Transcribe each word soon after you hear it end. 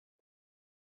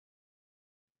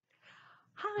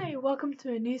Hi, welcome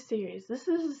to a new series. This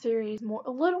is a series a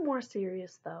little more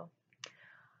serious though.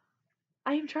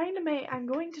 I'm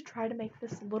going to try to make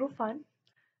this a little fun.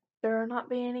 There are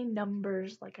not be any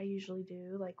numbers like I usually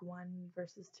do, like 1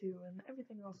 versus 2 and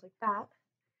everything else like that.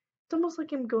 It's almost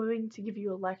like I'm going to give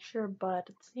you a lecture, but at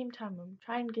the same time I'm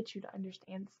trying to get you to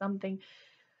understand something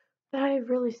that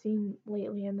I've really seen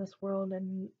lately in this world,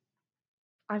 and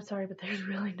I'm sorry, but there's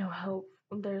really no hope.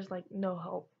 There's like no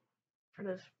hope for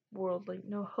this world, like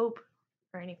no hope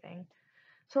or anything.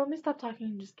 So let me stop talking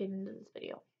and just get into this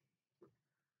video.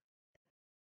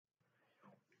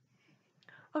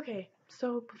 Okay,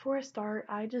 so before I start,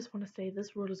 I just want to say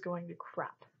this world is going to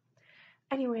crap.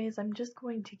 Anyways, I'm just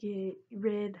going to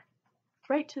get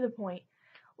right to the point.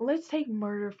 Let's take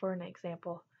murder for an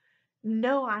example.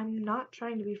 No, I'm not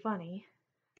trying to be funny.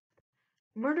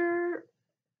 Murder,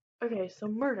 okay, so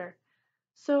murder.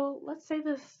 So let's say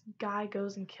this guy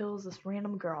goes and kills this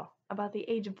random girl about the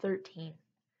age of 13.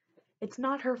 It's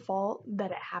not her fault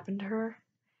that it happened to her,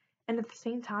 and at the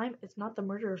same time, it's not the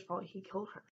murderer's fault he killed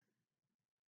her.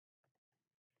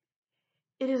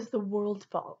 It is the world's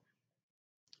fault.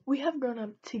 We have grown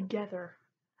up together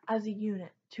as a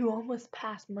unit to almost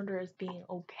pass murder as being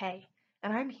okay,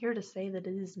 and I'm here to say that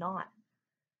it is not.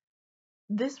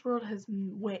 This world has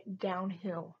went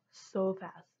downhill so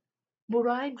fast. What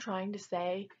I'm trying to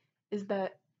say is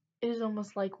that it is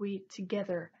almost like we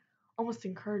together almost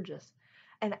encourage us,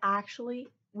 and actually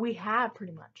we have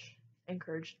pretty much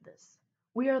encouraged this.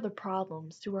 We are the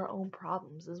problems to our own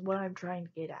problems is what I'm trying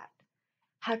to get at.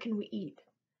 How can we eat?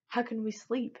 How can we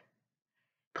sleep?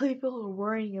 People are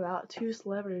worrying about 2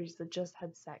 celebrities that just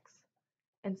had sex.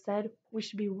 Instead, we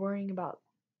should be worrying about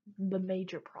the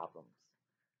major problems.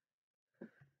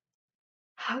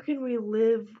 How can we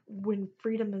live when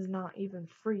freedom is not even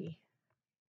free?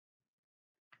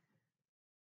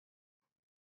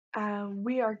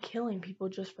 We are killing people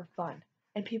just for fun,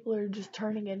 and people are just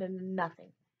turning it into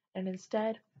nothing. And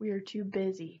instead, we are too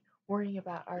busy worrying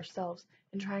about ourselves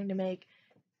and trying to make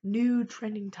new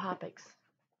trending topics.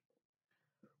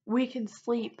 We can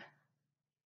sleep.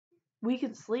 We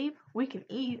can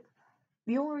eat.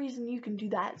 The only reason you can do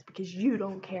that is because you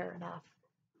don't care enough.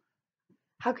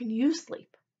 How can you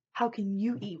sleep? How can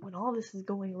you eat when all this is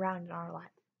going around in our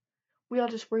life? We all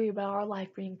just worry about our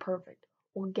life being perfect.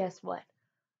 Well, guess what?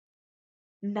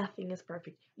 Nothing is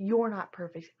perfect. You're not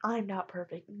perfect. I'm not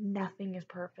perfect. Nothing is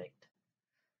perfect.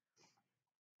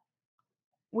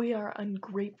 We are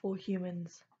ungrateful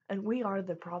humans, and we are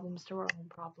the problems to our own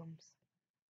problems.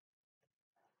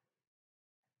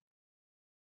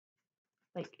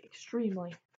 Like,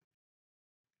 extremely.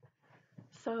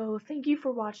 So, thank you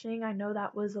for watching. I know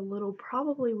that was a little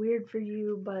probably weird for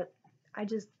you, but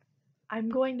I'm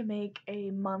going to make a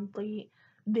monthly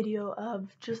video of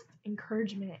just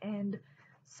encouragement and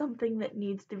something that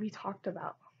needs to be talked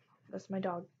about. That's my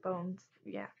dog, Bones.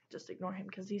 Yeah, just ignore him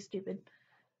because he's stupid.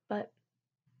 But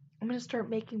I'm going to start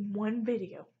making one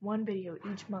video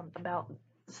each month about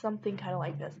something kind of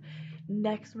like this.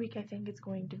 Next week, I think it's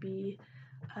going to be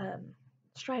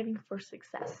striving for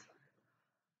success.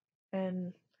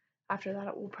 And after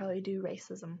that, we'll probably do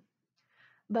racism.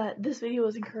 But this video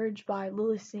was encouraged by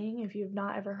Lily Singh. If you have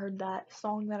not ever heard that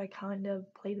song that I kind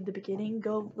of played at the beginning,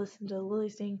 go listen to Lily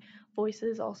Singh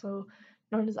Voices, also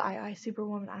known as I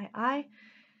Superwoman I,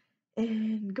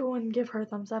 and go and give her a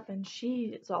thumbs up. And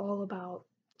she's all about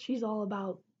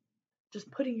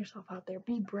just putting yourself out there.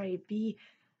 Be brave.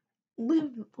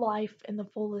 Live life in the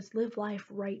fullest. Live life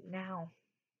right now,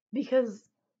 because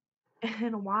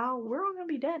in a while we're all gonna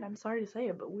be dead. I'm sorry to say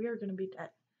it, but we are gonna be dead.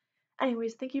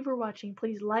 Anyways, thank you for watching.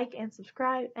 Please like and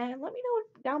subscribe, and let me know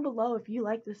down below if you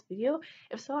like this video.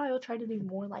 If so, I will try to do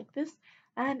more like this.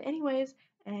 And anyways,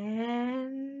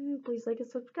 and please like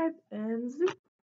and subscribe, and zoop.